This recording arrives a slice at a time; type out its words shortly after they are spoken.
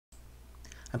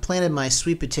I planted my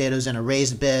sweet potatoes in a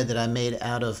raised bed that I made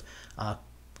out of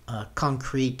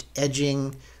concrete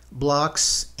edging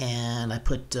blocks, and I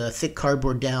put thick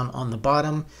cardboard down on the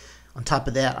bottom. On top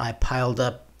of that, I piled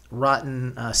up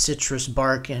rotten citrus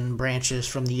bark and branches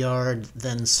from the yard,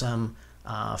 then some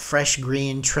fresh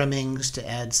green trimmings to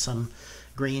add some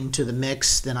green to the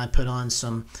mix. Then I put on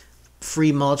some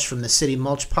free mulch from the city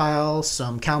mulch pile,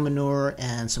 some cow manure,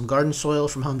 and some garden soil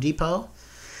from Home Depot.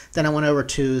 Then I went over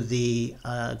to the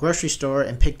grocery store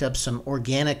and picked up some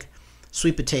organic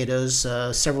sweet potatoes,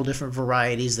 several different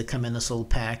varieties that come in this little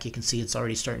pack. You can see it's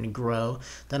already starting to grow.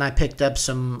 Then I picked up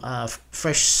some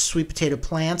fresh sweet potato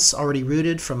plants already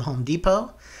rooted from Home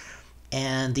Depot.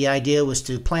 And the idea was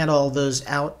to plant all those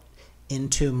out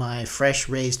into my fresh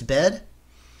raised bed.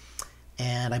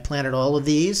 And I planted all of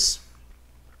these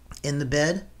in the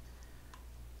bed.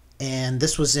 And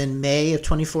this was in May of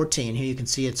 2014. Here you can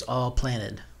see it's all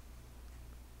planted.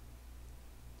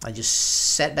 I just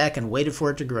sat back and waited for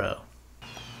it to grow.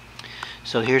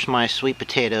 So here's my sweet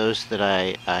potatoes that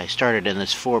I started in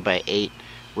this 4x8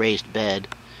 raised bed,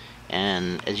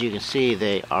 and as you can see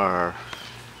they're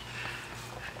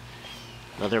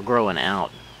growing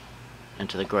out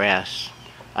into the grass.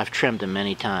 I've trimmed them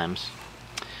many times,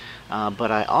 but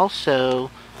I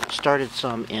also started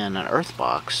some in an earth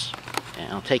box,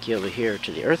 and I'll take you over here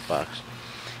to the earth box,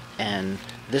 and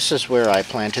this is where I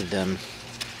planted them,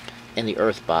 in the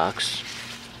earth box,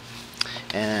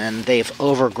 and they've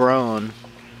overgrown.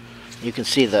 You can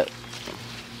see the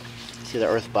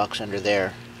earth box under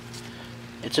there.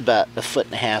 It's about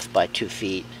 1.5 feet by 2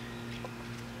 feet,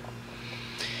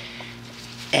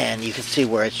 and you can see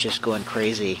where it's just going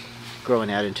crazy, growing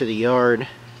out into the yard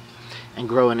and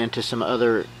growing into some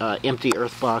other empty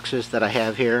earth boxes that I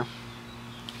have here.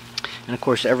 And of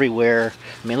course everywhere,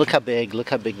 I mean, look how big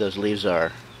those leaves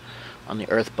are on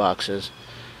the earth boxes.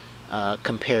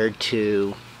 Compared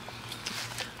to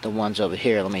the ones over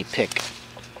here. Let me pick.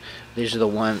 These are the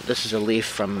one. This is a leaf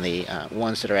from the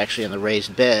ones that are actually in the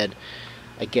raised bed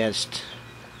against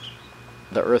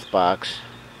the earth box.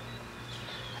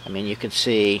 I mean, you can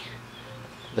see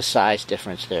the size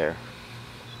difference there.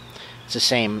 It's the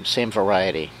same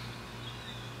variety.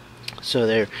 So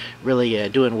they're really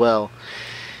doing well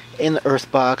in the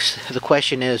earth box. The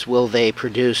question is, will they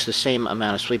produce the same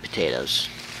amount of sweet potatoes?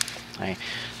 Right.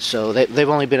 So they've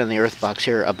only been in the earth box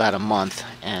here about a month,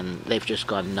 and they've just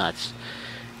gone nuts.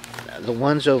 The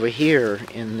ones over here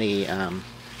in the, oh,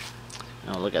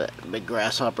 look at that big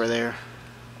grasshopper there.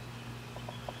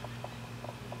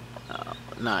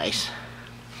 Nice.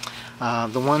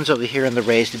 The ones over here in the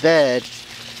raised bed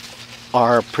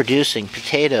are producing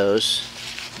potatoes.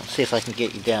 Let's see if I can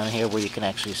get you down here where you can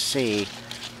actually see.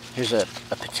 Here's a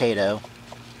potato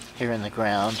here in the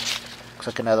ground. Looks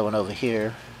like another one over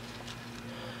here.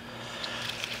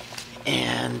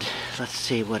 And let's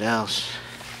see what else.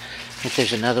 I think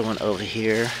there's another one over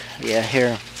here. Yeah,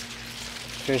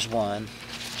 here's one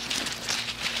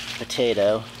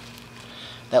potato.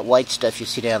 That white stuff you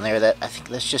see down there, I think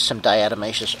that's just some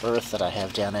diatomaceous earth that I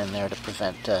have down in there to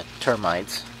prevent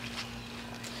termites.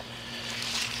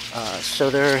 So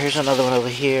here's another one over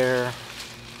here.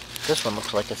 This one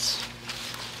looks like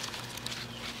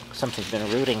something's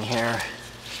been rooting here.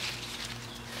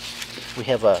 We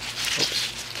have a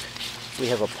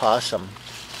possum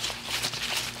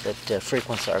that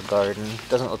frequents our garden.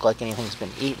 Doesn't look like anything's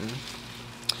been eaten,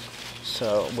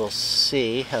 so we'll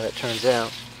see how that turns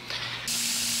out.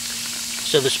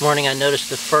 So this morning I noticed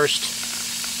the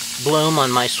first bloom on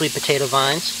my sweet potato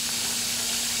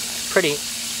vines. Pretty,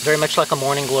 very much like a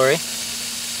morning glory.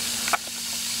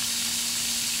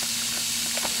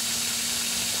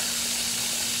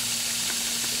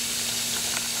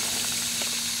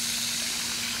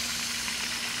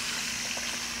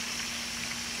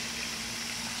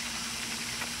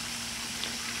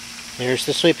 There's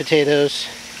the sweet potatoes.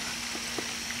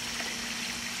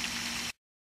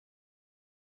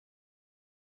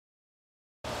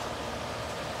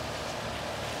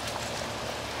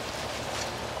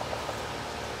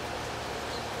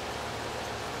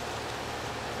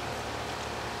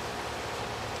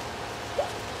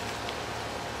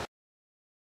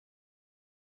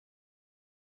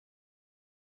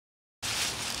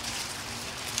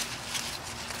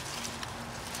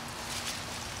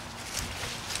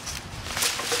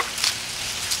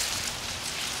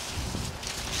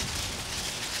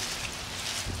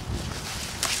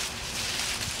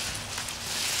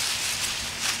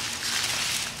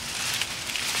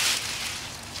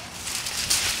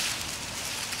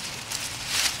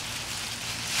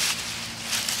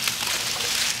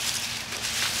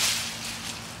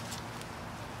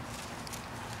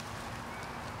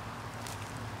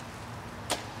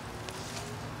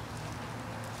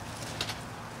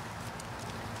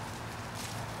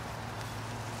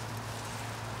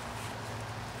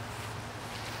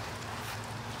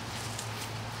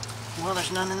 Well,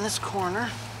 there's none in this corner.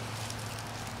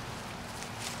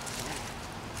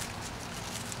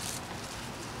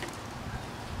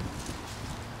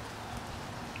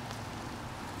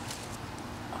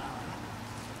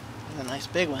 A nice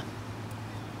big one.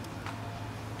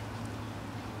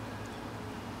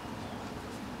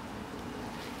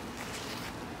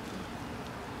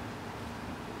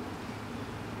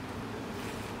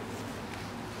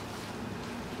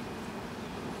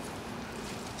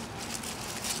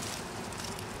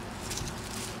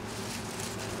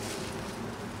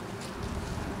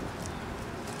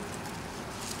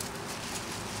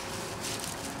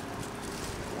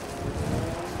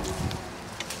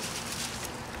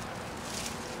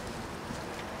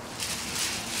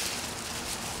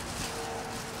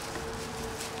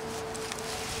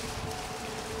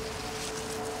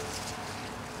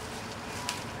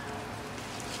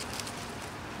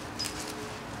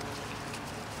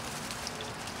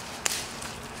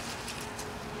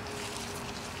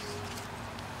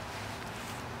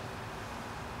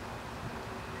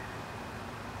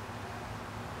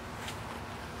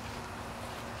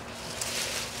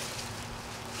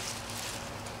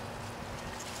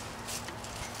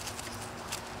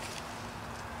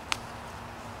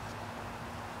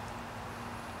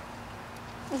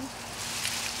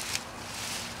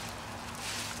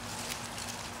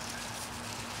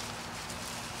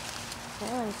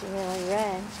 That one's really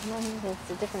red. That's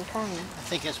a different kind. I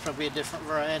think it's probably a different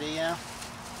variety, yeah.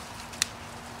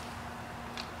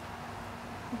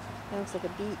 It looks like a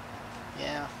beet.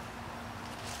 Yeah.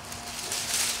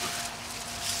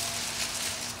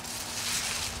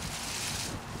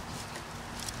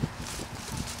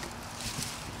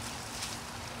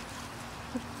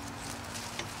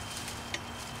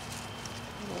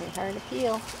 Very hard to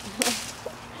peel.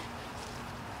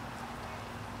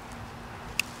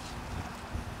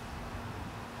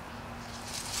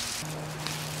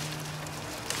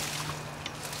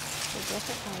 It's a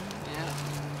different kind. Yeah.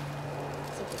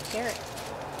 It's like a carrot.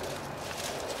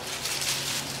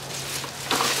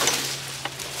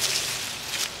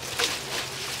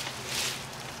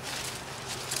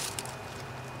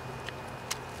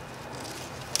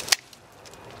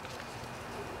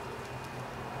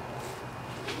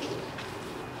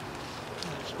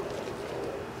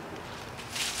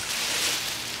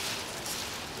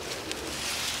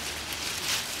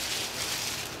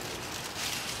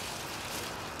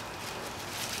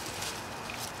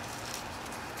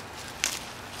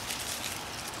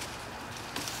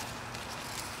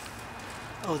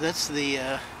 Oh, that's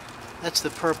the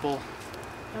purple.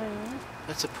 Oh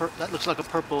yeah? That looks like a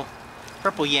purple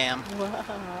yam. Wow.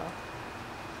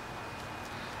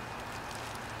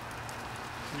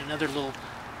 And another little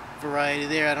variety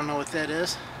there. I don't know what that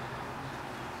is.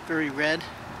 Very red.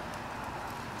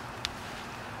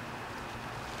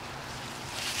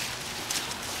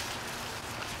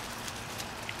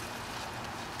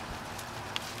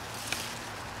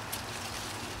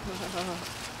 There's a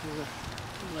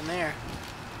one there.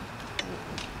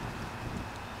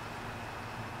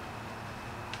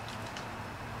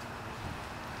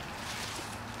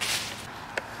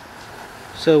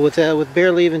 So with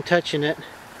barely even touching it,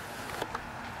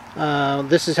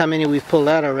 this is how many we've pulled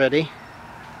out already.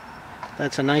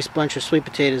 That's a nice bunch of sweet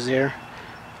potatoes there.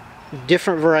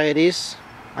 Different varieties.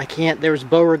 There's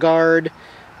Beauregard,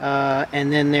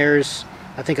 and then there's,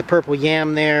 I think, a purple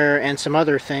yam there, and some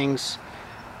other things,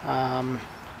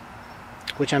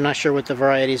 which I'm not sure what the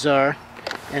varieties are.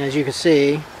 And as you can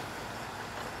see,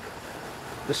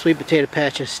 the sweet potato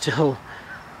patch is still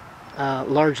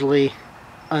largely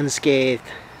unscathed,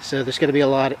 so there's going to be a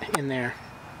lot in there.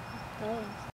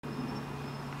 Oh.